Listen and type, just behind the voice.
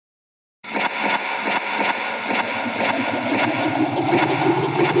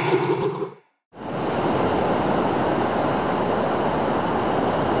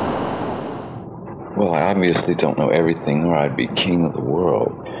I obviously don't know everything or I'd be king of the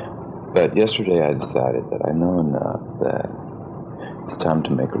world. But yesterday I decided that I know enough that it's time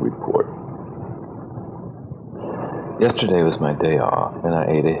to make a report. Yesterday was my day off, and I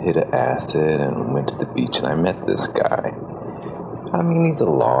ate a hit of acid and went to the beach, and I met this guy. I mean, he's a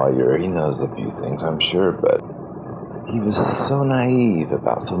lawyer. He knows a few things, I'm sure, but he was so naive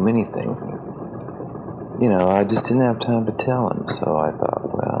about so many things. And, I just didn't have time to tell him, so I thought,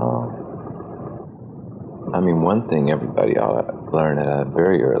 one thing everybody ought to learn at a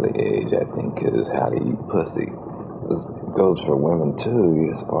very early age, I think, is how to eat pussy. This goes for women,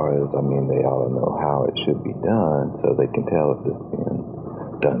 too, as far as, they ought to know how it should be done so they can tell if it's being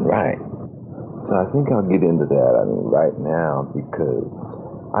done right. So I think I'll get into that, right now, because,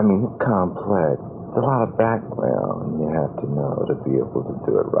 it's complex. It's a lot of background you have to know to be able to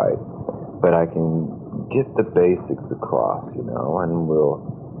do it right. But I can get the basics across, and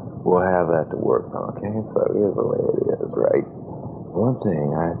we'll have that to work on, okay? So here's the way it is, right? One thing,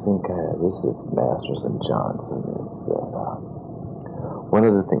 I think this is Masters and Johnson, is that one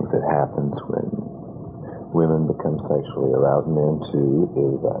of the things that happens when women become sexually aroused, men too,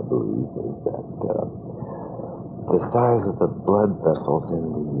 is, I believe, is that the size of the blood vessels in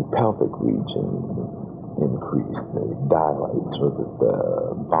the pelvic region increase. They dilate so that the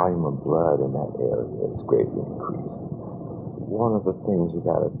volume of blood in that area is greatly increased. One of the things you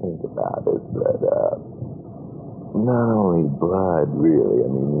got to think about is that not only blood, really,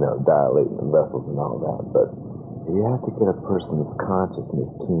 dilating the vessels and all that, but you have to get a person's consciousness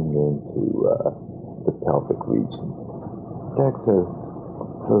tuned into the pelvic region. Sex is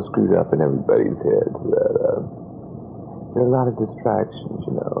so screwed up in everybody's heads that there are a lot of distractions,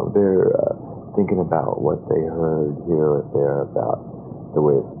 They're thinking about what they heard here or there about the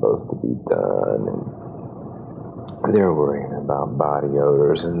way it's supposed to be done, and they're worrying about body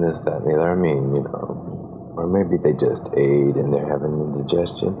odors and this, that, and the other. Or maybe they just ate and they're having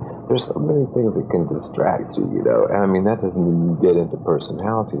indigestion. There's so many things that can distract you, And that doesn't even get into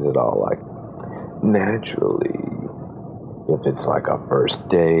personalities at all. Like, naturally, if it's like a first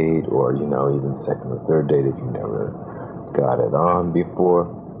date or, even second or third date, if you never got it on before,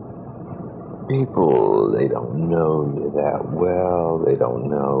 people, they don't know you that well. They don't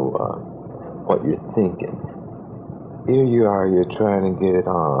know what you're thinking. Here you are, you're trying to get it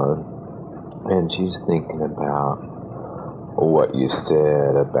on, and she's thinking about what you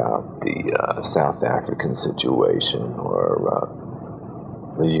said about the South African situation,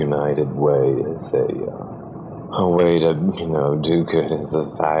 or the United Way is a way to, do good in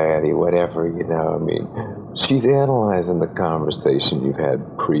society, whatever, She's analyzing the conversation you've had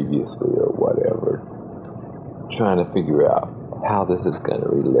previously or whatever, trying to figure out how this is going to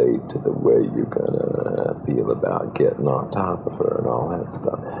relate to the way you're going to feel about getting on top of her and all that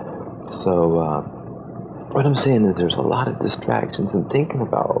stuff. So, what I'm saying is there's a lot of distractions in thinking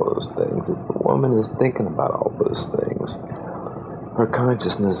about all those things. If the woman is thinking about all those things, her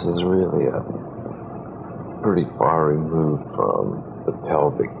consciousness is really pretty far removed from the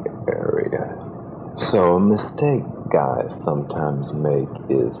pelvic area. So a mistake guys sometimes make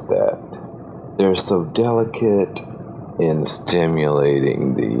is that they're so delicate in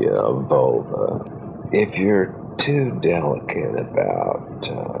stimulating the vulva. If you're too delicate about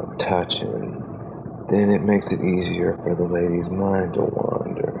touching, then it makes it easier for the lady's mind to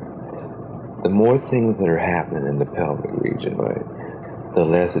wander. The more things that are happening in the pelvic region, right, the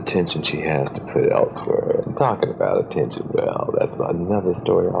less attention she has to put elsewhere. And talking about attention, well, that's another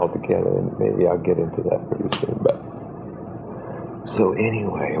story altogether, and maybe I'll get into that pretty soon. But so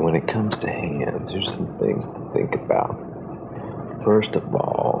anyway, when it comes to hands, there's some things to think about. First of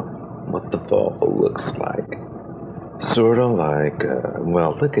all, what the vulva looks like. Sort of like,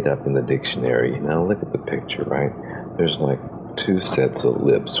 look it up in the dictionary, look at the picture, right? There's like two sets of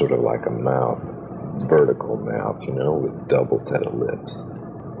lips, sort of like a mouth, vertical mouth, with double set of lips.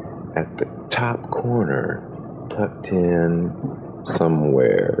 At the top corner, tucked in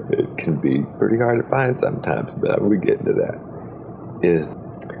somewhere, it can be pretty hard to find sometimes, but we get into that, is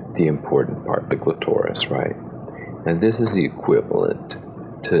the important part, the clitoris, right? And this is the equivalent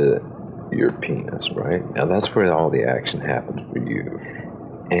to your penis, right? Now that's where all the action happens for you.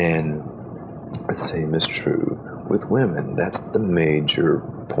 And the same is true with women. That's the major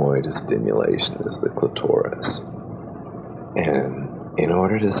point of stimulation, is the clitoris. And in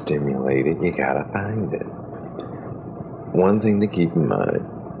order to stimulate it, you gotta find it. One thing to keep in mind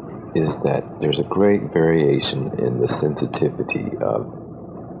is that there's a great variation in the sensitivity of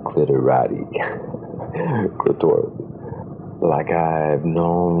clitorati, clitoris. Like, I've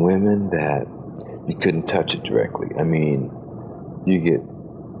known women that you couldn't touch it directly. You get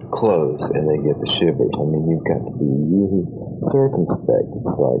close and they get the shivers. I mean, you've got to be really circumspect.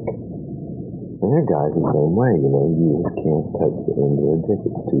 It's like, and there are guys the same way, you know, you just can't touch the end of their dick.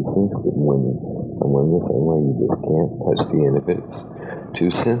 It's too sensitive. And women the same way, you just can't touch the end of it. It's too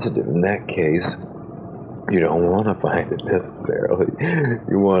sensitive. In that case, you don't want to find it necessarily.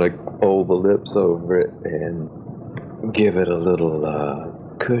 You want to fold the lips over it and give it a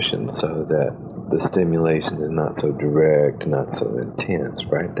little cushion so that the stimulation is not so direct, not so intense,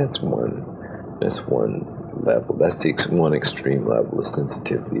 right? That's one level. That's the one extreme level of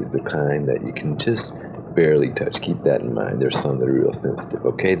sensitivity, is the kind that you can just barely touch. Keep that in mind. There's some that are real sensitive.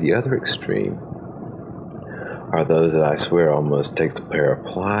 Okay, the other extreme are those that I swear almost takes a pair of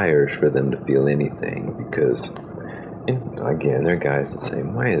pliers for them to feel anything, because, again, they're guys the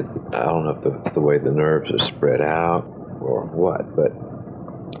same way. I don't know if it's the way the nerves are spread out or what, but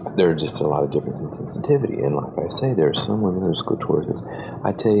there are just a lot of difference in sensitivity. And like I say, there are some women who just go towards this.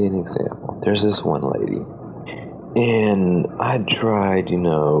 I tell you an example. There's this one lady, and I tried, you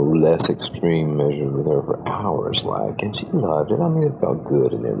know, less extreme measures with her for hours, and she loved it. I mean, it felt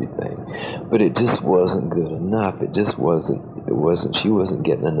good and everything, but it just wasn't good enough. She wasn't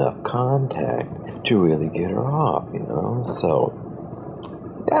getting enough contact to really get her off, you know. So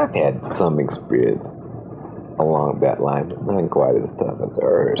I've had some experience along that line, but not quite as tough as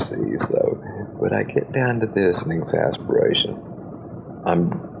her, see. So, but I get down to this in exasperation.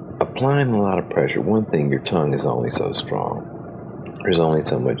 I'm applying a lot of pressure. One thing, your tongue is only so strong. There's only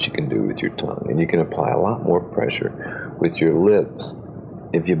so much you can do with your tongue, and you can apply a lot more pressure with your lips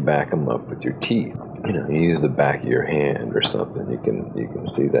if you back them up with your teeth. You know, you use the back of your hand or something. You can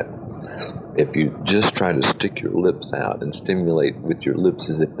see that. If you just try to stick your lips out and stimulate with your lips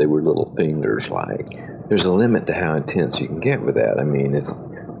as if they were little fingers, there's a limit to how intense you can get with that. I mean, it's,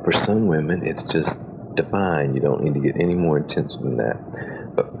 for some women, it's just divine. You don't need to get any more intense than that.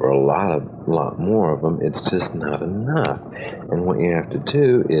 But for a lot more of them, it's just not enough. And what you have to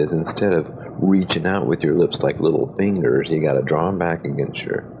do is, instead of reaching out with your lips like little fingers, you got to draw them back against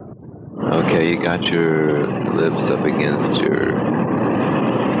your... Okay, you got your lips up against your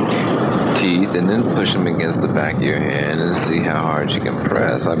teeth, and then push them against the back of your hand and see how hard you can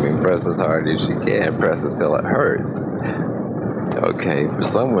press. I mean, press as hard as you can. Press until it hurts. Okay, for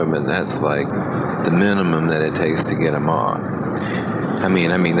some women, that's like the minimum that it takes to get them off. I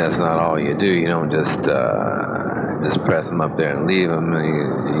mean, that's not all you do. You don't just press them up there and leave them.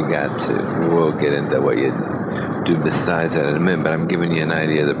 You got to. We'll get into what you do besides that in a minute, but I'm giving you an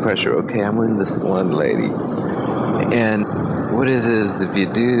idea of the pressure. Okay, I'm with this one lady, and what is if you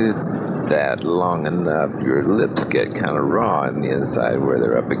do that long enough, your lips get kind of raw on the inside where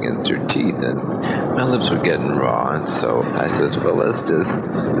they're up against your teeth, and my lips were getting raw, and so I says, well, let's just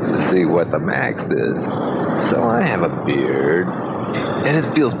see what the max is. So I have a beard, and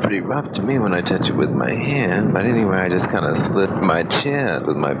it feels pretty rough to me when I touch it with my hand, but anyway, I just kind of slid my chin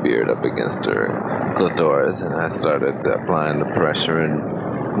with my beard up against her clitoris, and I started applying the pressure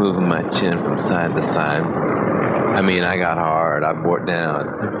and moving my chin from side to side. I mean, I got hard. I bore down.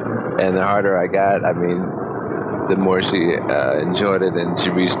 And the harder I got, I mean, the more she enjoyed it, and she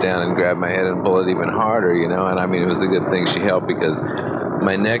reached down and grabbed my head and pulled it even harder, you know. And I mean, it was a good thing she helped, because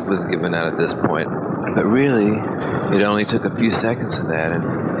my neck was giving out at this point. But really, it only took a few seconds of that,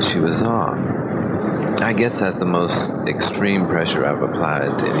 and she was off. I guess that's the most extreme pressure I've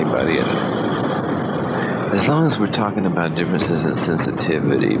applied to anybody. And as long as we're talking about differences in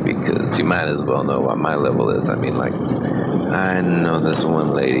sensitivity, because you might as well know what my level is. I mean, I know this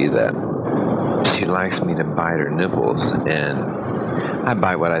one lady that she likes me to bite her nipples, and I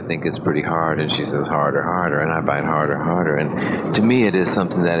bite what I think is pretty hard, and she says harder, harder, and I bite harder, harder. And to me, it is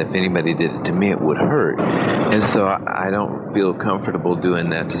something that if anybody did it to me, it would hurt. And so I don't feel comfortable doing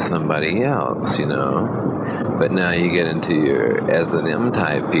that to somebody else, you know. But now you get into your S&M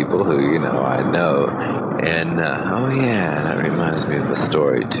type people who, you know, I know. And, oh yeah, that reminds me of a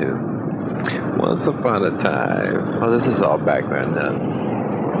story, too. Once upon a time, well, this is all background now.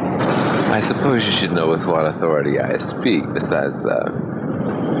 I suppose you should know with what authority I speak, besides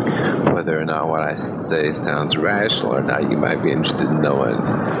whether or not what I say sounds rational or not. You might be interested in knowing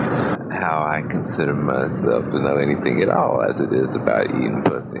how I consider myself to know anything at all as it is about eating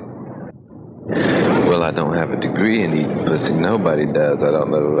pussy. Well, I don't have a degree in eating pussy. Nobody does. I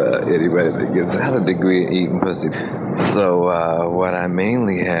don't know anybody that gives out a degree in eating pussy. So what I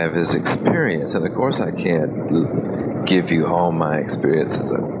mainly have is experience. And of course I can't give you all my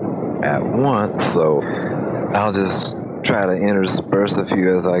experiences at once. So I'll just try to intersperse a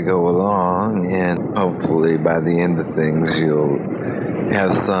few as I go along. And hopefully by the end of things you'll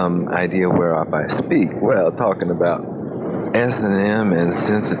have some idea whereof I speak. Well, talking about S&M and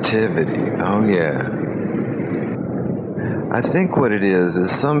sensitivity. Oh, yeah. I think what it is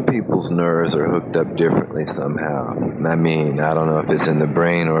some people's nerves are hooked up differently somehow. I mean, I don't know if it's in the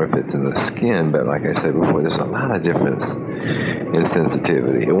brain or if it's in the skin, but like I said before, there's a lot of difference in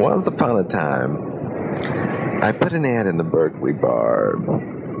sensitivity. And once upon a time, I put an ad in the Berkeley Barb.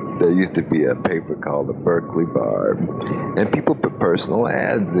 There used to be a paper called the Berkeley Barb, and people put personal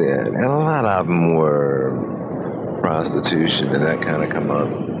ads in, and a lot of them were prostitution and that kind of come up.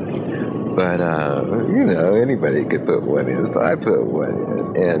 But, you know, anybody could put one in, so I put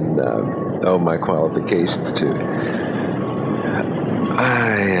one in. And, my qualifications, too.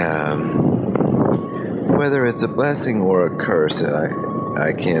 Whether it's a blessing or a curse,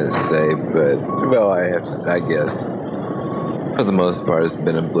 I can't say, but, well, I guess, for the most part, it's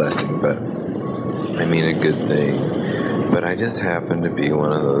been a blessing, but, I mean, a good thing. But I just happen to be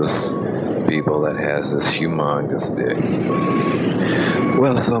one of those people that has this humongous dick.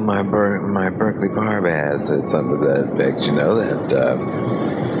 Well, so my Berkeley Barb ad said something to that effect, you know, that,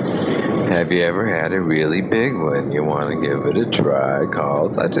 have you ever had a really big one? You want to give it a try? Call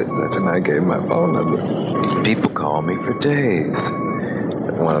such and such, and I gave my phone number. People call me for days.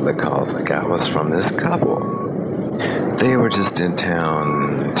 One of the calls I got was from this couple. They were just in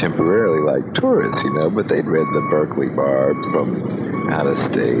town temporarily, like tourists, you know, but they'd read the Berkeley Barb from out of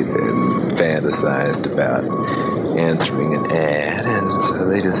state and fantasized about answering an ad, and so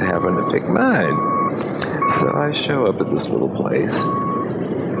they just happened to pick mine. So I show up at this little place,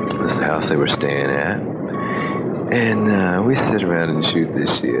 this house they were staying at, and we sit around and shoot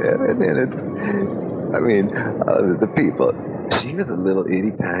this shit, and then the people, she was a little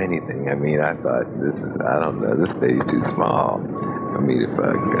itty tiny thing. I mean, I thought, I don't know, this stage too small for me to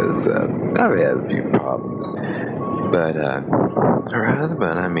fuck, because I've had a few problems. But her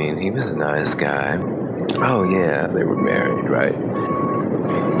husband, I mean, he was a nice guy. Oh, yeah, they were married, right?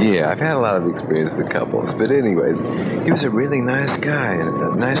 Yeah, I've had a lot of experience with couples. But anyway, he was a really nice guy, and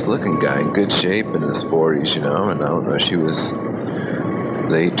a nice-looking guy, in good shape in his 40s, you know, and I don't know, she was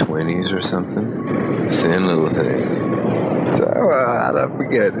late 20s or something. Thin little thing. So, I don't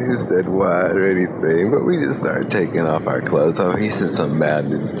forget who said what or anything, but we just started taking off our clothes. So he said something bad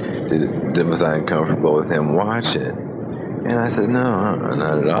that was uncomfortable with him watching. And I said, no,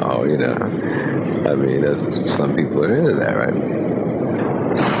 not at all, you know. I mean, some people are into that, right?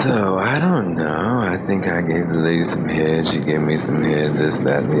 So, I don't know. I think I gave the lady some head. She gave me some head, this,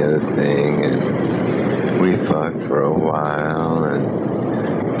 that, and the other thing. And we fucked for a while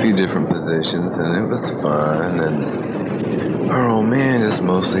and a few different positions, and it was fun. And her old man just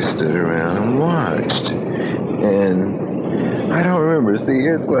mostly stood around and watched. And I don't remember. See,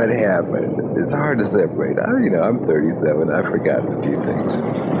 here's what happened. It's hard to separate. I'm 37. I've forgotten a few things.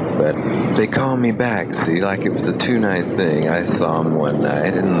 But they called me back, see, like it was a 2-night thing. I saw them one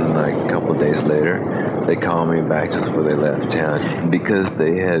night, and like a couple of days later, they called me back just before they left town because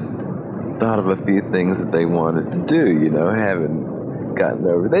they had thought of a few things that they wanted to do, you know, haven't gotten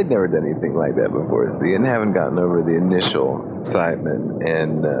over. They'd never done anything like that before, see, and haven't gotten over the initial excitement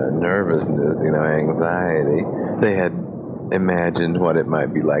and nervousness, you know, anxiety. They had imagined what it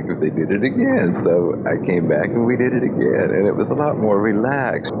might be like if they did it again. So I came back and we did it again, and it was a lot more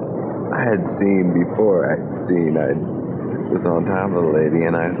relaxed. I was on top of the lady,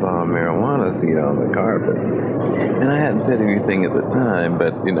 and I saw a marijuana seed on the carpet. And I hadn't said anything at the time,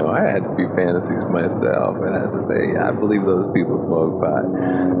 but, you know, I had a few fantasies myself, and I said, hey, I believe those people smoke pot.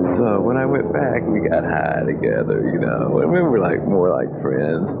 So when I went back, we got high together, you know, and we were like more like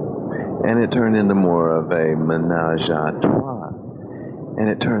friends. And it turned into more of a menage a trois. And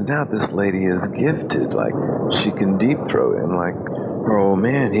it turns out this lady is gifted. Like, she can deep throat. And like, her old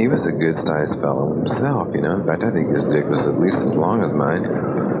man, he was a good-sized fellow himself, you know. In fact, I think his dick was at least as long as mine.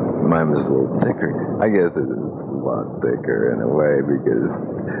 Mine was a little thicker. I guess it is a lot thicker in a way because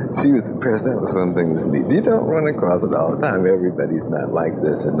she was impressed. That was one thing that's neat. You don't run across it all the time. Everybody's not like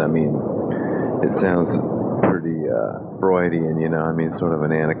this. And I mean, it sounds pretty Freudian, you know, I mean, sort of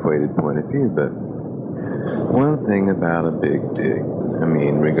an antiquated point of view, but one thing about a big dick, I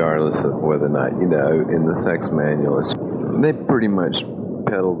mean, regardless of whether or not, you know, in the sex manual, they pretty much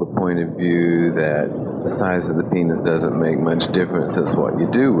peddle the point of view that the size of the penis doesn't make much difference, it's what you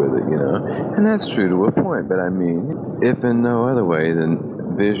do with it, you know, and that's true to a point, but I mean, if in no other way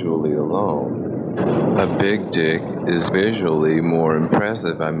than visually alone, a big dick is visually more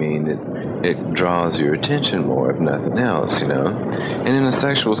impressive. I mean, it draws your attention more, if nothing else, you know. And in a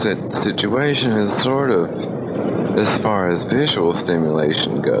sexual situation, it's sort of, as far as visual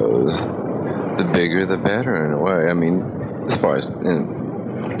stimulation goes, the bigger the better in a way. I mean, as far as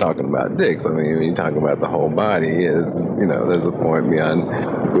talking about dicks. I mean, when you're talking about the whole body, there's a point beyond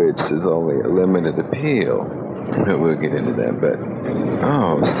which is only a limited appeal. But we'll get into that. But,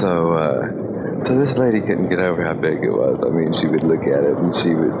 so this lady couldn't get over how big it was. I mean, she would look at it and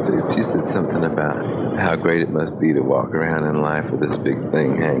she said something about how great it must be to walk around in life with this big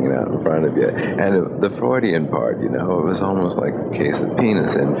thing hanging out in front of you. And the Freudian part, it was almost like a case of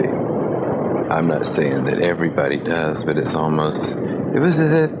penis envy. I'm not saying that everybody does, but it was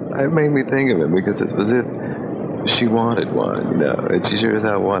as if, it made me think of it, because it was as if she wanted one, and she sure as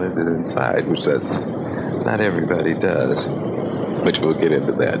hell wanted it inside, which not everybody does, which we'll get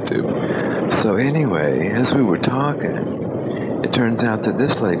into that too. So anyway, as we were talking, it turns out that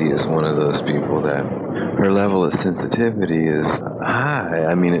this lady is one of those people that her level of sensitivity is high.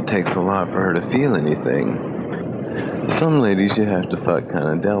 I mean, it takes a lot for her to feel anything. Some ladies you have to fuck kind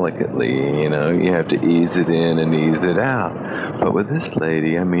of delicately, you have to ease it in and ease it out. But with this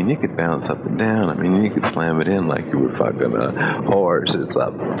lady, I mean, you could bounce up and down. I mean, you could slam it in like you were fucking a horse or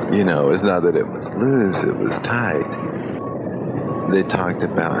something. It's not that it was loose, it was tight. They talked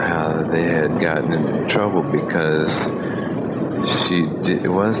about how they had gotten into trouble because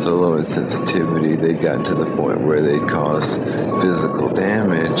it was so low in sensitivity, they'd gotten to the point where they'd caused physical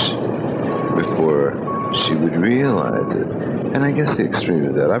damage before she would realize it. And I guess the extreme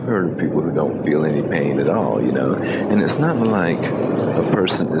of that, I've heard of people who don't feel any pain at all, and it's not like a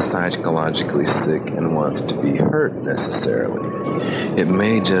person is psychologically sick and wants to be hurt necessarily. It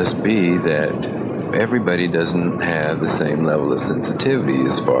may just be that everybody doesn't have the same level of sensitivity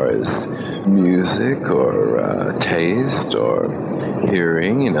as far as music or taste or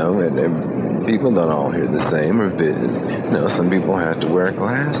hearing, and people don't all hear the same, or some people have to wear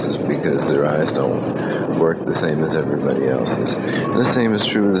glasses because their eyes don't work the same as everybody else's. And the same is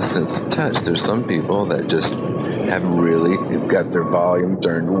true with the sense of touch. There's some people that just have really got their volume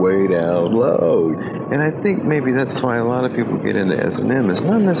turned way down low. And I think maybe that's why a lot of people get into S&M. It's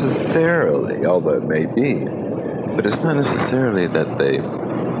not necessarily, although it may be, but it's not necessarily that they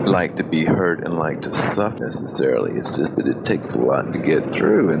like to be hurt and like to suffer necessarily. It's just that it takes a lot to get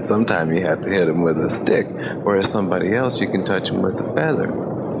through, and sometimes you have to hit them with a stick, whereas somebody else, you can touch them with a feather.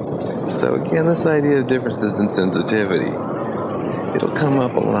 So again, this idea of differences in sensitivity, it'll come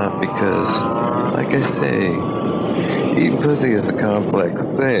up a lot because, like I say, eating pussy is a complex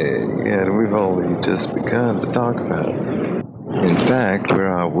thing, and we've only just begun to talk about it. In fact,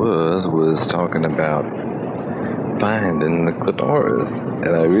 where I was talking about finding the clitoris,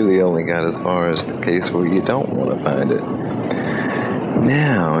 and I really only got as far as the case where you don't want to find it.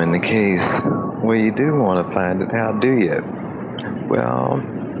 Now, in the case where you do want to find it, how do you? Well,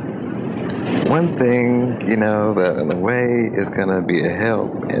 one thing, that in a way is going to be a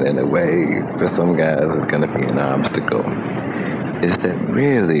help, and in a way, for some guys, it's going to be an obstacle, is that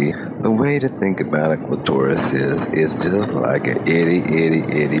really, the way to think about a clitoris is, it's just like an itty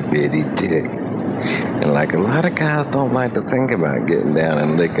bitty dick. And like a lot of guys don't like to think about getting down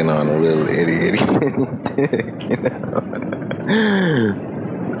and licking on a little itty bitty dick,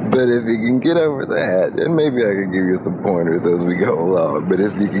 But if you can get over that, and maybe I can give you some pointers as we go along, but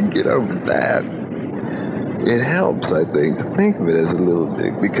if you can get over that, it helps, I think, to think of it as a little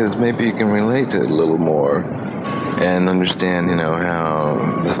dick, because maybe you can relate to it a little more and understand,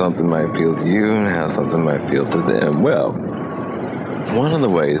 how something might feel to you and how something might feel to them. Well, one of the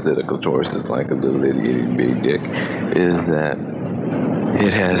ways that a clitoris is like a little itty bitty dick is that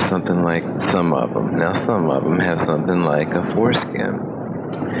it has something like some of them have something like a foreskin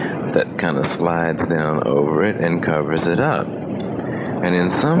that kind of slides down over it and covers it up. And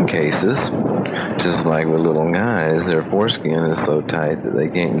in some cases, just like with little guys, their foreskin is so tight that they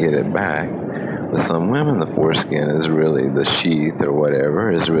can't get it back. With some women, the foreskin is really, the sheath or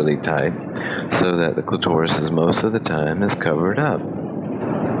whatever, is really tight, so that the clitoris is most of the time is covered up.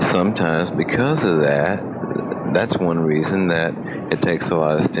 Sometimes because of that, that's one reason that it takes a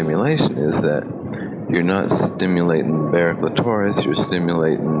lot of stimulation, is that you're not stimulating the bare clitoris, you're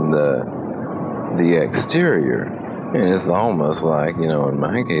stimulating the exterior. And it's almost like, in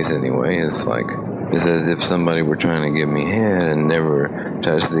my case anyway, it's as if somebody were trying to give me head and never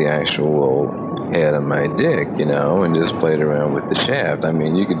touched the actual head of my dick, and just played around with the shaft. I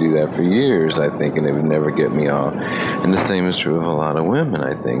mean, you could do that for years, I think, and it would never get me off. And the same is true of a lot of women,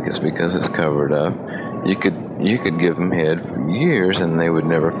 I think. It's because it's covered up. You could give them head for years and they would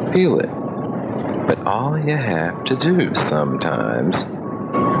never feel it. But all you have to do sometimes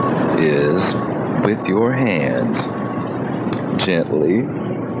is, with your hands, gently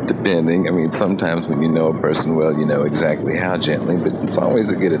depending. I mean, sometimes when you know a person well, you know exactly how gently, but it's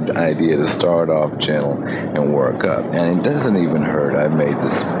always a good idea to start off gentle and work up. And it doesn't even hurt. I've made the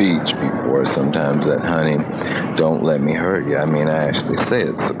speech before sometimes that, honey, don't let me hurt you. I mean, I actually say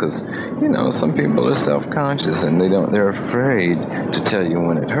it because, you know, some people are self-conscious and they're afraid to tell you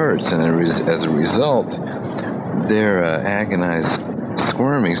when it hurts. And as a result, their agonized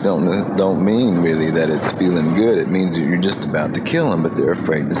squirmings don't mean really that it's feeling good. It means that you're just about to kill them, but they're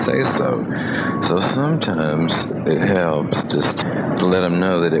afraid to say so. So sometimes it helps just to let them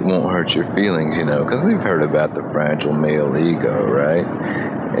know that it won't hurt your feelings, you know, because we've heard about the fragile male ego, right?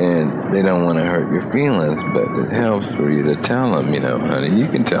 And they don't want to hurt your feelings, but it helps for you to tell them, you know, honey, you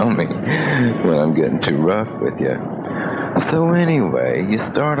can tell me when I'm getting too rough with you. So anyway, you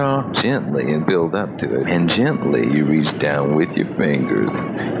start off gently and build up to it. And gently you reach down with your fingers.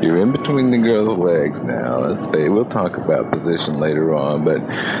 You're in between the girl's legs now. We'll talk about position later on, but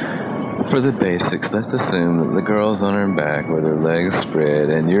for the basics, let's assume that the girl's on her back with her legs spread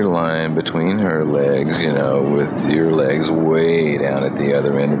and you're lying between her legs, you know, with your legs way down at the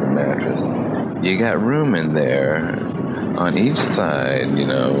other end of the mattress. You got room in there on each side, you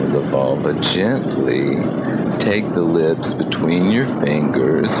know, with the vulva. Gently take the lips between your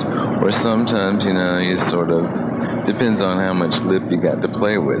fingers, or sometimes, you know, you sort of, depends on how much lip you got to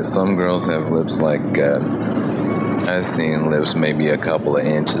play with. Some girls have lips like, I've seen lips maybe a couple of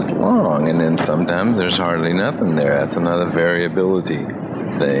inches long, and then sometimes there's hardly nothing there. That's another variability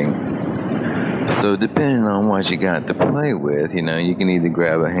thing. So depending on what you got to play with, you know, you can either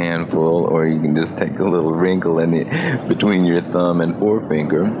grab a handful or you can just take a little wrinkle in it between your thumb and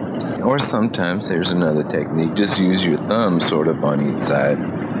forefinger. Or sometimes there's another technique. Just use your thumb sort of on each side.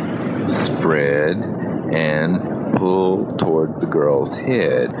 Spread and pull toward the girl's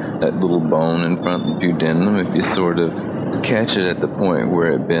head. That little bone in front of the pudendum, if you sort of catch it at the point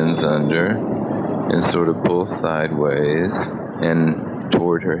where it bends under and sort of pull sideways and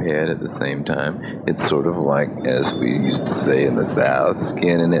toward her head at the same time, it's sort of like, as we used to say in the South,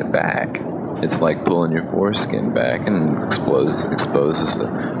 skinning it back. It's like pulling your foreskin back and exposes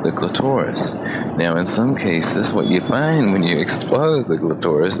the clitoris. Now, in some cases, what you find when you expose the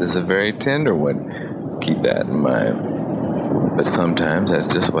clitoris is a very tender one. Keep that in mind. But sometimes that's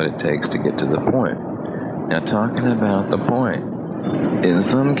just what it takes to get to the point. Now, talking about the point, in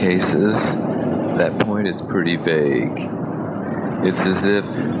some cases, that point is pretty vague. It's as if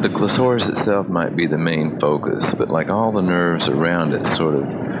the clitoris itself might be the main focus, but like all the nerves around it sort of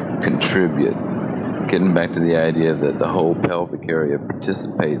contribute. Getting back to the idea that the whole pelvic area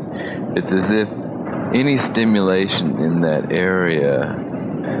participates, it's as if any stimulation in that area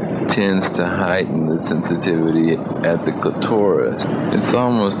tends to heighten the sensitivity at the clitoris. It's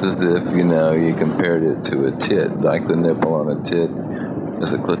almost as if, you know, you compared it to a tit, like the nipple on a tit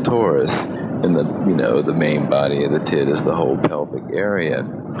is a clitoris, and the main body of the tit is the whole pelvic area.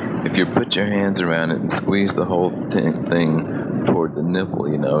 If you put your hands around it and squeeze the whole thing toward the nipple,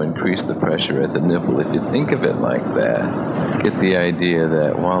 you know, increase the pressure at the nipple. If you think of it like that, get the idea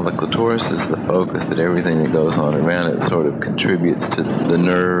that while the clitoris is the focus, that everything that goes on around it sort of contributes to the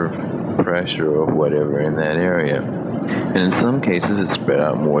nerve pressure or whatever in that area. And in some cases, it's spread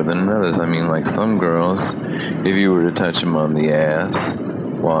out more than in others. I mean, like some girls, if you were to touch them on the ass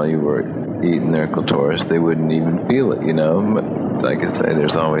while you were eating their clitoris, they wouldn't even feel it, you know. But like I say,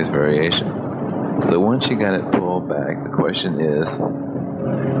 there's always variation. So once you got it pulled back, the question is,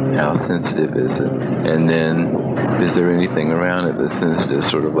 how sensitive is it? And then, is there anything around it that's sensitive?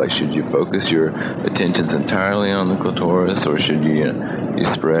 Sort of like, should you focus your attentions entirely on the clitoris, or should you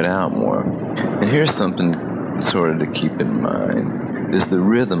spread out more? And here's something sort of to keep in mind, is the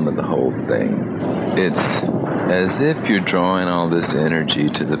rhythm of the whole thing. It's as if you're drawing all this energy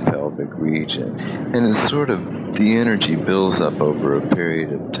to the pelvic region, and it's sort of, the energy builds up over a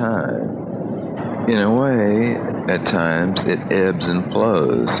period of time. In a way, at times, it ebbs and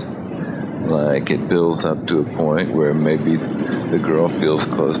flows. Like, it builds up to a point where maybe the girl feels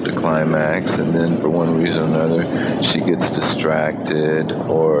close to climax, and then for one reason or another, she gets distracted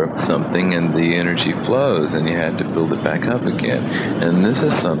or something, and the energy flows, and you have to build it back up again. And this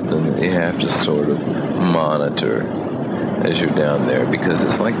is something that you have to sort of monitor as you're down there, because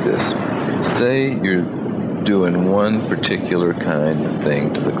it's like this. Say you're doing one particular kind of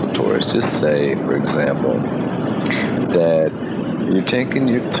thing to the clitoris. Just say, for example, that you're taking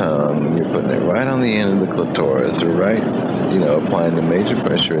your tongue and you're putting it right on the end of the clitoris, or right, applying the major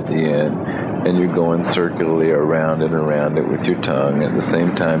pressure at the end, and you're going circularly around and around it with your tongue. At the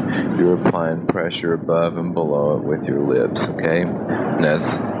same time, you're applying pressure above and below it with your lips, okay? And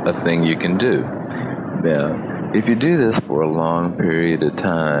that's a thing you can do. Now, If you do this for a long period of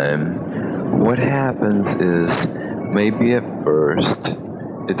time, what happens is maybe at first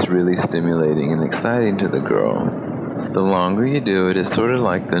it's really stimulating and exciting to the girl. The longer you do it, it's sort of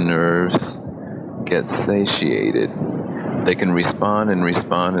like the nerves get satiated. They can respond and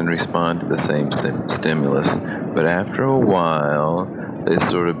respond and respond to the same stimulus, but after a while, they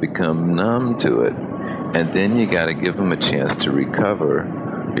sort of become numb to it. And then you got to give them a chance to recover.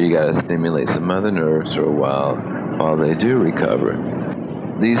 Or you got to stimulate some other nerves for a while they do recover.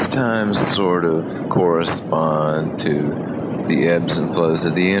 These times sort of correspond to the ebbs and flows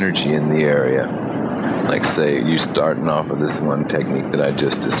of the energy in the area. Like say you're starting off with this one technique that I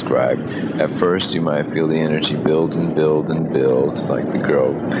just described. At first you might feel the energy build and build and build, like the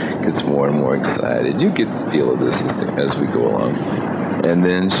girl gets more and more excited. You get the feel of this as we go along. And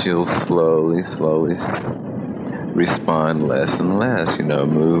then she'll slowly respond less and less,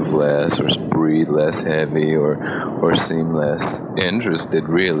 move less or breathe less heavy or seem less interested,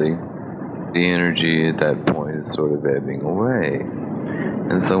 really. The energy at that point is sort of ebbing away.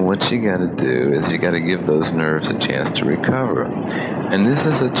 And so what you got to do is you got to give those nerves a chance to recover. And this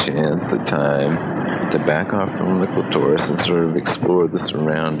is a time to back off from the clitoris and sort of explore the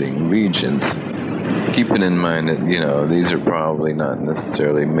surrounding regions. Keeping in mind that, these are probably not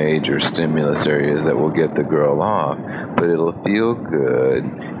necessarily major stimulus areas that will get the girl off, but it'll feel good,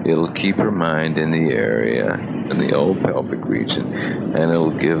 it'll keep her mind in the area, in the old pelvic region, and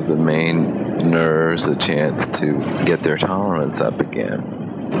it'll give the main nerves a chance to get their tolerance up again.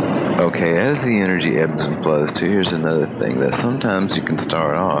 Okay, as the energy ebbs and flows too, here's another thing, that sometimes you can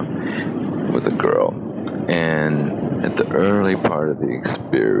start off with a girl, and at the early part of the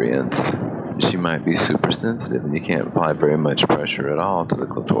experience, she might be super sensitive and you can't apply very much pressure at all to the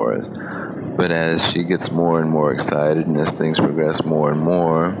clitoris. But as she gets more and more excited and as things progress more and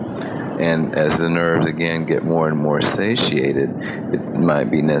more, and as the nerves again get more and more satiated, it might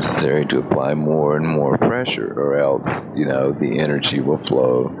be necessary to apply more and more pressure, or else, the energy will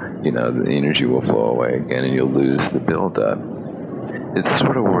flow, away again and you'll lose the buildup. It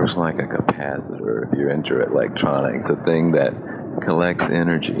sort of works like a capacitor if you're into electronics, a thing that collects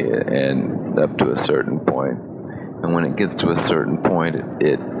energy and up to a certain point, and when it gets to a certain point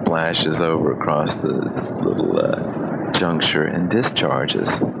it flashes over across this little juncture and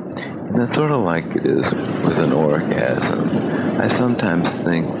discharges. And that's sort of like it is with an orgasm. I sometimes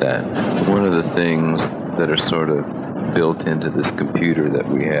think that one of the things that are sort of built into this computer that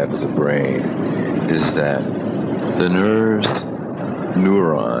we have as a brain is that the neurons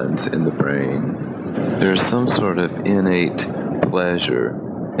in the brain, there's some sort of innate pleasure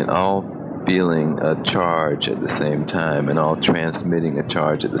in all feeling a charge at the same time and all transmitting a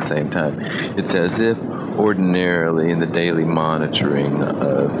charge at the same time. It's as if ordinarily in the daily monitoring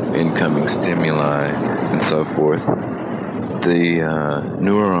of incoming stimuli and so forth, the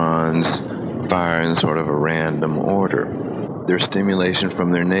neurons fire in sort of a random order. Their stimulation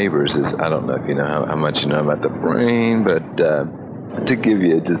from their neighbors is, I don't know if you know how much you know about the brain, but to give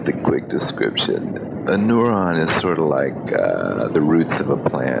you just a quick description, a neuron is sort of like the roots of a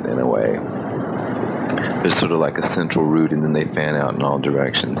plant in a way. There's sort of like a central root and then they fan out in all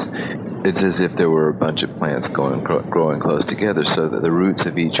directions. It's as if there were a bunch of plants growing close together so that the roots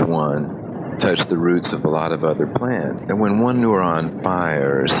of each one touch the roots of a lot of other plants. And when one neuron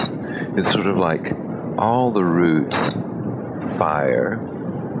fires, it's sort of like all the roots fire.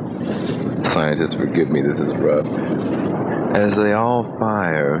 Scientists, forgive me, this is rough. As they all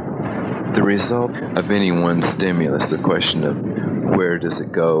fire, the result of any one stimulus, the question of where does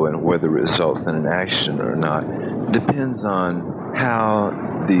it go and whether it results in an action or not, depends on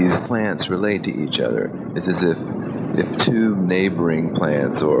how these plants relate to each other. It's as if two neighboring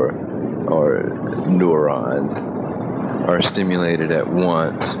plants or neurons are stimulated at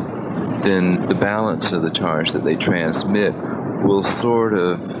once, then the balance of the charge that they transmit will sort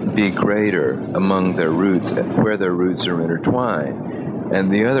of be greater among their roots, where their roots are intertwined.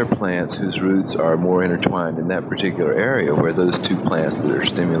 And the other plants whose roots are more intertwined in that particular area, where those two plants that are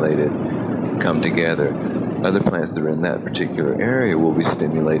stimulated come together, other plants that are in that particular area will be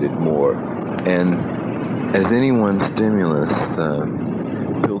stimulated more. And as any one stimulus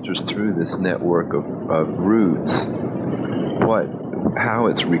filters through this network of roots, how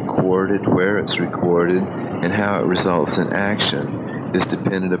it's recorded, where it's recorded, and how it results in action is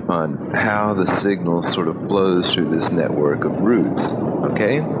dependent upon how the signal sort of flows through this network of roots,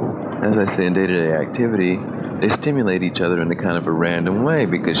 okay? As I say, in day-to-day activity, they stimulate each other in a kind of a random way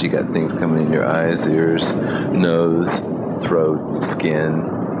because you got things coming in your eyes, ears, nose, throat, skin,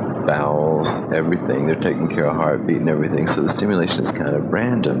 bowels, everything. They're taking care of heartbeat and everything, so the stimulation is kind of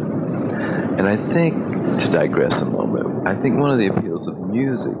random. And I think, to digress a moment, I think one of the appeals of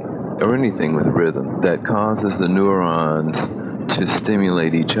music, or anything with rhythm, that causes the neurons to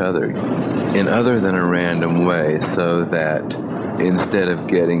stimulate each other in other than a random way, so that instead of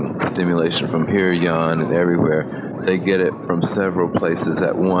getting stimulation from here, yon, and everywhere, they get it from several places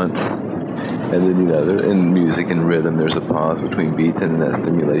at once. And then, in music and rhythm, there's a pause between beats and that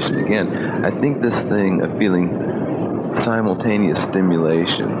stimulation again. I think this thing of feeling simultaneous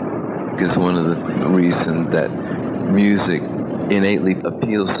stimulation is one of the reasons that music innately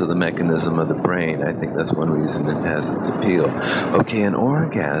appeals to the mechanism of the brain. I think that's one reason it has its appeal. Okay, an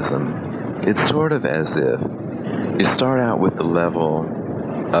orgasm, it's sort of as if you start out with the level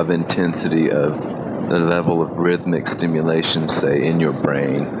of intensity of the level of rhythmic stimulation, say, in your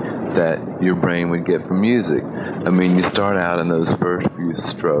brain, that your brain would get from music. I mean, you start out in those first few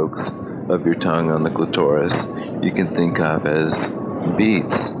strokes of your tongue on the clitoris, you can think of as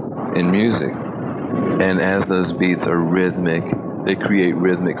beats in music. And as those beats are rhythmic, they create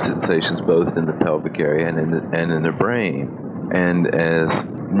rhythmic sensations both in the pelvic area and in the brain. And as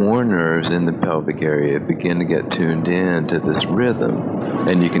more nerves in the pelvic area begin to get tuned in to this rhythm,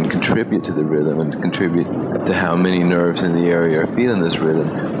 and you can contribute to the rhythm and contribute to how many nerves in the area are feeling this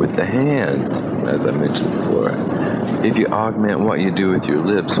rhythm with the hands, as I mentioned before. If you augment what you do with your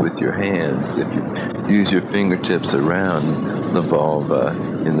lips with your hands, if you use your fingertips around the vulva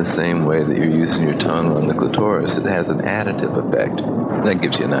in the same way that you're using your tongue on the clitoris, it has an additive effect. That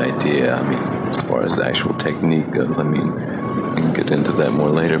gives you an idea. I mean, as far as the actual technique goes, I mean, we can get into that more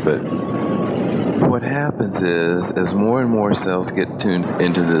later, but what happens is, as more and more cells get tuned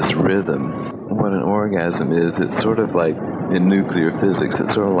into this rhythm, what an orgasm is, it's sort of like, in nuclear physics,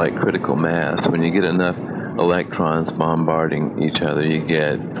 it's sort of like critical mass. When you get enough electrons bombarding each other, you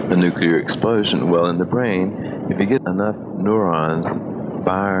get a nuclear explosion. Well, in the brain, if you get enough neurons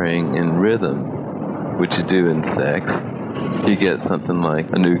firing in rhythm, which you do in sex, you get something like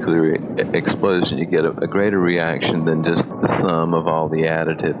a nuclear explosion. You get a greater reaction than just the sum of all the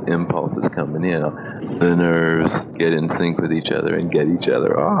additive impulses coming in. The nerves get in sync with each other and get each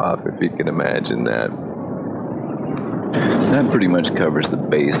other off, if you can imagine that. That pretty much covers the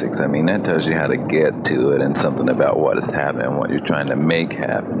basics. I mean, that tells you how to get to it and something about what is happening and what you're trying to make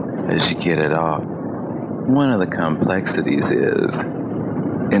happen as you get it off. One of the complexities is,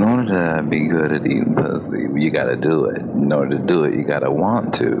 in order to be good at eating pussy, you gotta do it. In order to do it, you gotta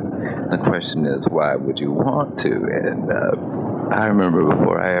want to. The question is, why would you want to? And I remember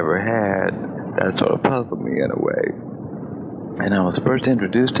before I ever had, that sort of puzzled me in a way. And I was first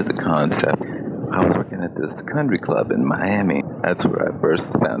introduced to the concept. I was working at this country club in Miami. That's where I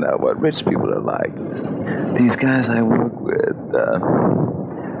first found out what rich people are like. These guys I work with,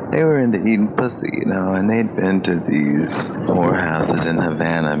 they were into eating pussy, and they'd been to these whorehouses in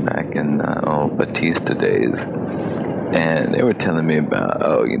Havana back in old Batista days. And they were telling me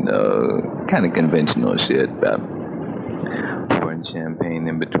about, kind of conventional shit about pouring champagne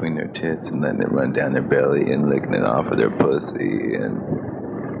in between their tits and letting it run down their belly and licking it off of their pussy, and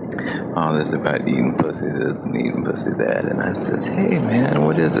all this about eating pussy this and eating pussy that. And I said, hey man,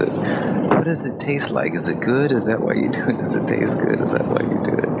 what is it? What does it taste like? Is it good? Is that why you do it? Does it taste good? Is that why you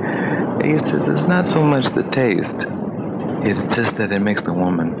do it? And he says, it's not so much the taste. It's just that it makes the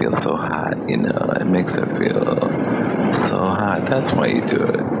woman feel so hot, It makes her feel so hot. That's why you do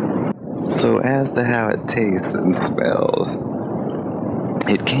it. So as to how it tastes and smells,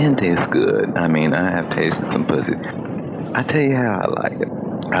 it can taste good. I mean, I have tasted some pussy. I tell you how I like it.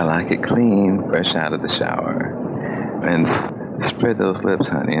 I like it clean, fresh out of the shower. And spread those lips,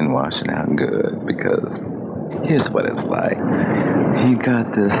 honey, and wash it out good, because here's what it's like. You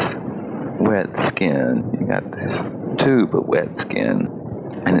got this wet skin. You got this tube of wet skin,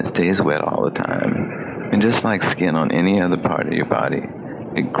 and it stays wet all the time. And just like skin on any other part of your body,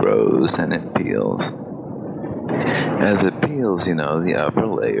 it grows and it peels. As it peels, the upper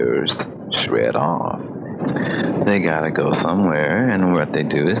layers shred off. They gotta go somewhere, and what they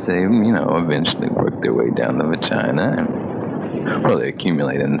do is they, eventually work their way down the vagina, and, they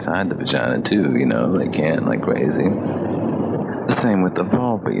accumulate inside the vagina too, they can like crazy. The same with the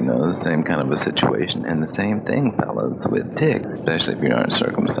vulva, the same kind of a situation, and the same thing, fellas, with dick, especially if you aren't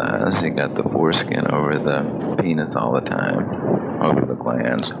circumcised. You got the foreskin over the penis all the time, over the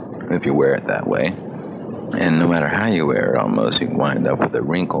glands, if you wear it that way. And no matter how you wear it, almost, you can wind up with a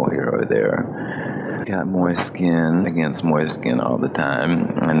wrinkle here or there. Got moist skin against moist skin all the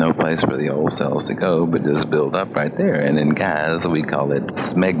time, and no place for the old cells to go, but just build up right there. And in guys, we call it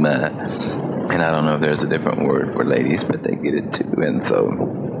smegma, and I don't know if there's a different word for ladies, but they get it too. And so,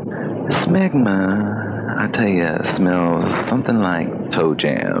 smegma, I tell you, it smells something like toe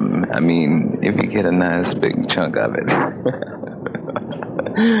jam. I mean, if you get a nice big chunk of it.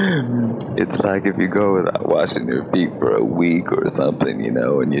 It's like if you go without washing your feet for a week or something,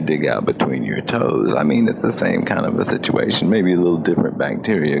 and you dig out between your toes. I mean, it's the same kind of a situation. Maybe a little different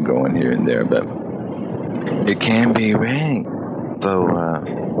bacteria growing here and there, but it can be rank. So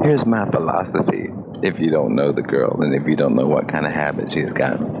here's my philosophy. If you don't know the girl and if you don't know what kind of habit she's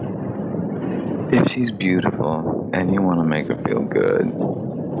got, if she's beautiful and you want to make her feel good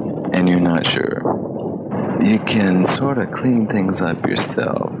and you're not sure, you can sort of clean things up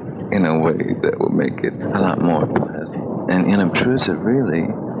yourself in a way that will make it a lot more pleasant and inobtrusive, really.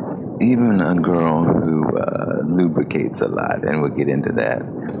 Even a girl who lubricates a lot, and we'll get into that,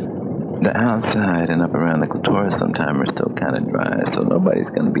 the outside and up around the clitoris sometimes are still kind of dry, so nobody's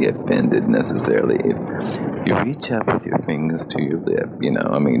going to be offended necessarily if you reach up with your fingers to your lip.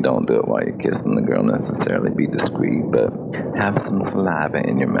 I mean, don't do it while you're kissing the girl necessarily. Be discreet, but have some saliva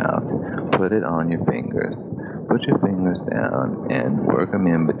in your mouth. Put it on your fingers. Put your fingers down and work them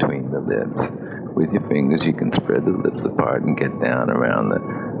in between the lips. With your fingers, you can spread the lips apart and get down around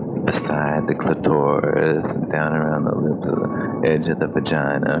beside the clitoris and down around the lips of the edge of the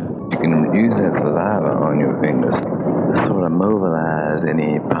vagina. You can use that saliva on your fingers to sort of mobilize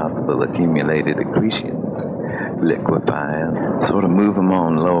any possible accumulated accretions, liquefy them, sort of move them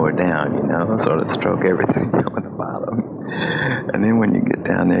on lower down, sort of stroke everything on the bottom. And then when you get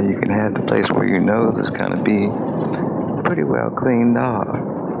down there, you can have the place where your nose is going to be pretty well cleaned off.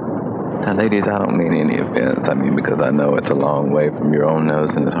 Now, ladies, I don't mean any offense. I mean, because I know it's a long way from your own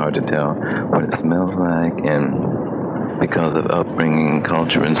nose and it's hard to tell what it smells like. And because of upbringing,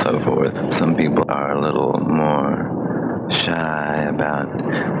 culture, and so forth, some people are a little more shy about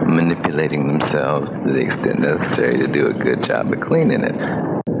manipulating themselves to the extent necessary to do a good job of cleaning it.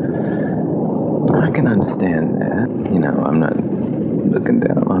 I can understand that. I'm not looking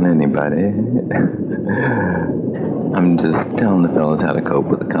down on anybody. I'm just telling the fellas how to cope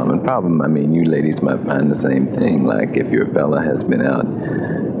with a common problem. I mean, you ladies might find the same thing. Like if your fella has been out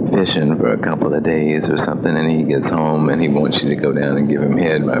fishing for a couple of days or something and he gets home and he wants you to go down and give him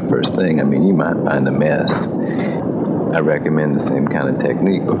head right first thing, I mean, you might find a mess. I recommend the same kind of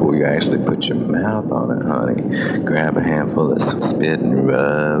technique before you actually put your mouth on it, honey. Grab a handful of spit and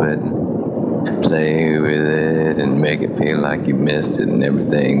rub it. Play with it and make it feel like you missed it and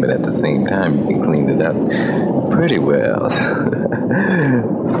everything, but at the same time you can clean it up pretty well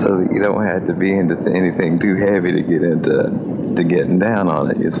so that you don't have to be into anything too heavy to get into getting down on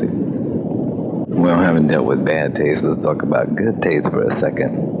it, you see. Well, having dealt with bad taste, let's talk about good taste for a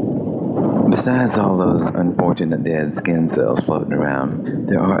second. Besides all those unfortunate dead skin cells floating around,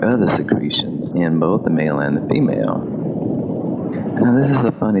 there are other secretions in both the male and the female. Now, this is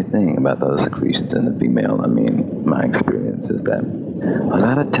a funny thing about those secretions in the female. I mean, my experience is that a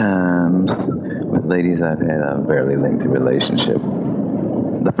lot of times with ladies I've had a fairly lengthy relationship,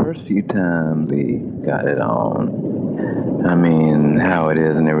 the first few times we got it on, I mean, how it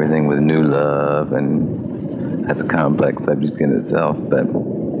is and everything with new love, and that's a complex subject in itself, but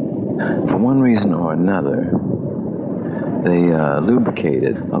for one reason or another, they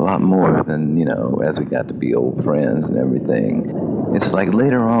lubricated a lot more than, as we got to be old friends and everything. It's like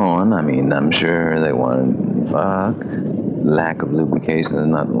later on, I mean, I'm sure they wanted to fuck. Lack of lubrication is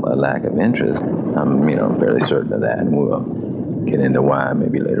not a lack of interest. I'm, fairly certain of that, and we'll get into why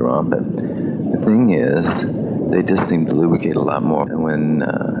maybe later on. But the thing is, they just seem to lubricate a lot more when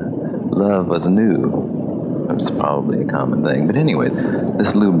love was new. It's probably a common thing. But anyways,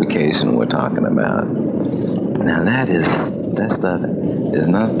 this lubrication we're talking about, now that stuff is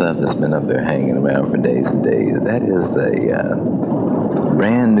not stuff that's been up there hanging around for days and days. That is a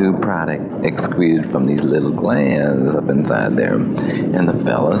brand new product excreted from these little glands up inside there. And the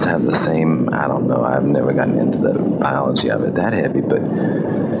fellas have the same, I don't know, I've never gotten into the biology of it that heavy, but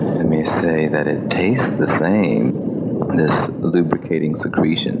let me say that it tastes the same, this lubricating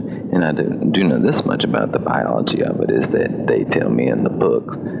secretion. And I do know this much about the biology of it, is that they tell me in the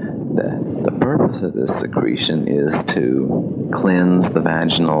books that the purpose of this secretion is to cleanse the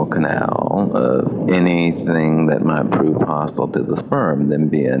vaginal canal of anything that might prove hostile to the sperm, them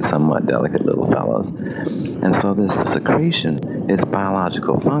being somewhat delicate little fellows. And so this secretion, its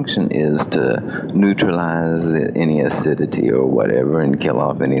biological function is to neutralize any acidity or whatever and kill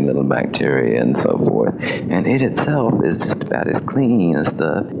off any little bacteria and so forth. And it itself is just about as clean and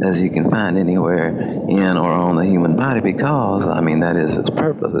stuff as you can find anywhere in or on the human body, because, I mean, that is its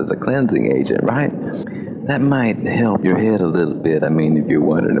purpose as a cleansing agent, right? that might help your head a little bit. I mean, if you're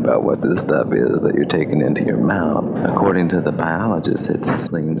wondering about what this stuff is that you're taking into your mouth, according to the biologist, it's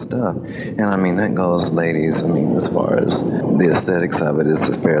clean stuff. And I mean, that goes, ladies, I mean, as far as the aesthetics of it, it's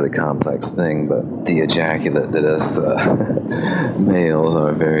a fairly complex thing, but the ejaculate that us males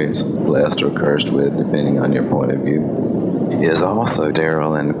are very blessed or cursed with, depending on your point of view, is also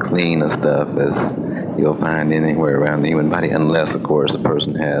sterile and clean as stuff as you'll find anywhere around the human body, unless, of course, the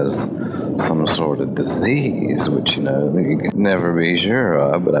person has some sort of disease, which, you know, you can never be sure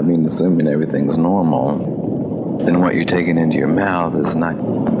of, but I mean, assuming everything's normal, then what you're taking into your mouth is not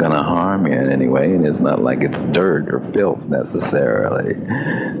going to harm you in any way, and it's not like it's dirt or filth necessarily.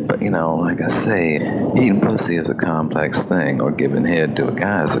 But, you know, like I say, eating pussy is a complex thing, or giving head to a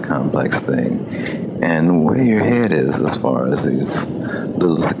guy is a complex thing. And where your head is as far as these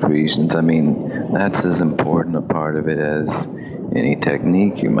little secretions, I mean, that's as important a part of it as any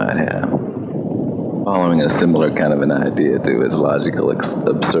technique you might have. Following a similar kind of an idea to its logical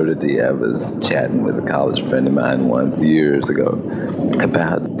absurdity, I was chatting with a college friend of mine once years ago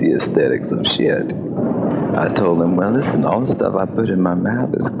about the aesthetics of shit. I told him, well, listen, all the stuff I put in my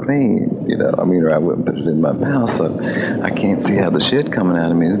mouth is clean, you know, I mean, or I wouldn't put it in my mouth, so I can't see how the shit coming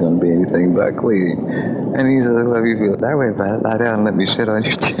out of me is going to be anything but clean. And he said, well, if you feel that way about it, lie down and let me shit on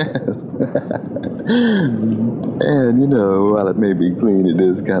your chest. And, you know, while it may be clean, it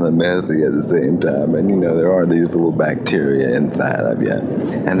is kind of messy at the same time. And, you know, there are these little bacteria inside of you,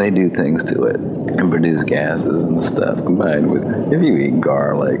 and they do things to it and produce gases and stuff, combined with, if you eat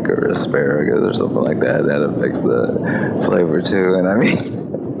garlic or asparagus or something like that, that affects the flavor too. And I mean,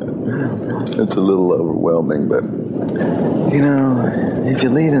 it's a little overwhelming, but, you know, if you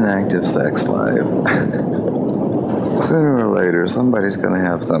lead an active sex life, sooner or later, somebody's going to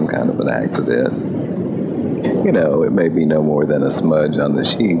have some kind of an accident. You know, it may be no more than a smudge on the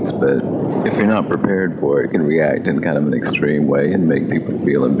sheets, but if you're not prepared for it, it can react in kind of an extreme way and make people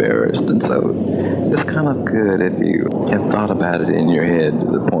feel embarrassed. And so it's kind of good if you have thought about it in your head to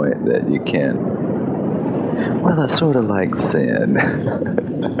the point that you can, well, it's sort of like sin.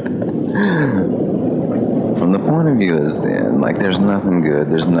 From the point of view of Zen, like there's nothing good,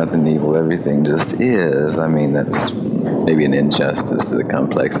 there's nothing evil, everything just is. I mean, that's maybe an injustice to the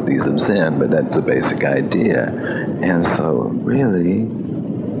complexities of Zen, but that's a basic idea. And so, really,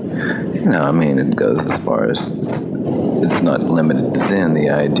 you know, I mean, it goes as far as it's not limited to Zen, the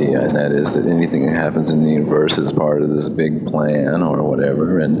idea, and that is that anything that happens in the universe is part of this big plan or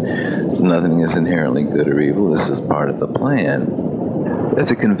whatever, and nothing is inherently good or evil, it's just part of the plan. That's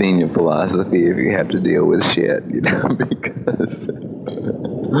a convenient philosophy if you have to deal with shit, you know, because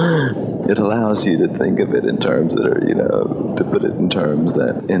it allows you to think of it in terms that are, you know, to put it in terms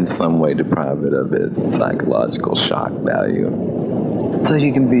that in some way deprive it of its psychological shock value. So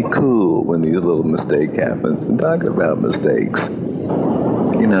you can be cool when these little mistake happens. And talking about mistakes,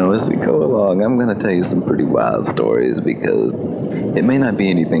 you know, as we go along, I'm going to tell you some pretty wild stories because it may not be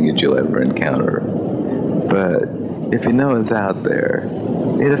anything that you'll ever encounter, but if you know it's out there,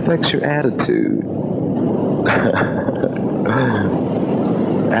 it affects your attitude.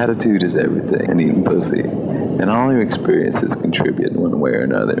 Attitude is everything in eating pussy. And all your experiences contribute in one way or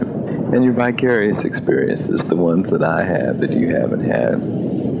another. And your vicarious experiences, the ones that I have that you haven't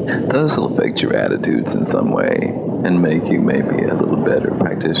had, those will affect your attitudes in some way and make you maybe a little better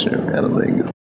practitioner of Cunnilingus.